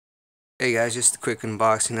Hey guys, just a quick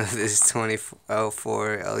unboxing of this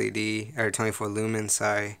 24 LED or 24 lumen,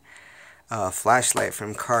 flashlight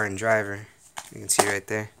from Car and Driver. You can see right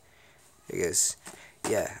there. I guess,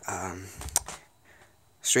 yeah.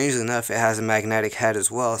 Strangely enough, it has a magnetic head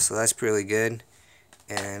as well, so that's pretty good.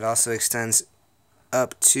 And it also extends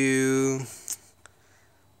up to,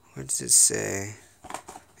 what does it say? I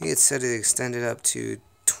think it said it extended up to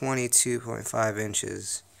 22.5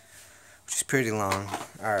 inches. Which is pretty long.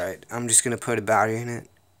 Alright, I'm just going to put a battery in it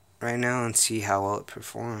right now and see how well it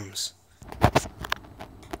performs.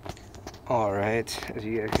 Alright, as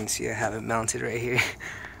you guys can see, I have it mounted right here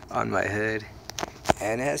on my hood.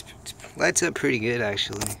 And it lights up pretty good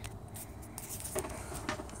actually.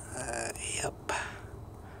 Yep.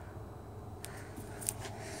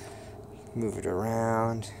 Move it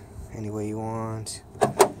around any way you want.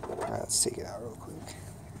 Alright, let's take it out real quick.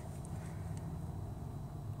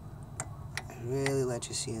 Really let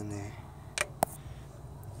you see in there.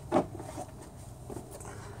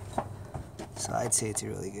 So I'd say it's a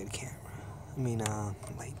really good camera.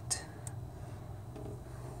 Light.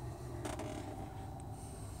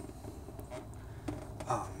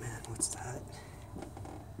 Oh man, what's that?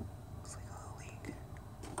 Looks like a leak.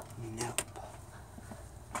 Nope.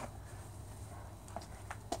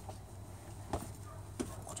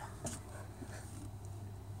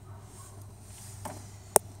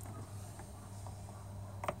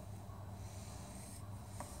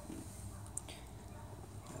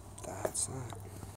 That's not.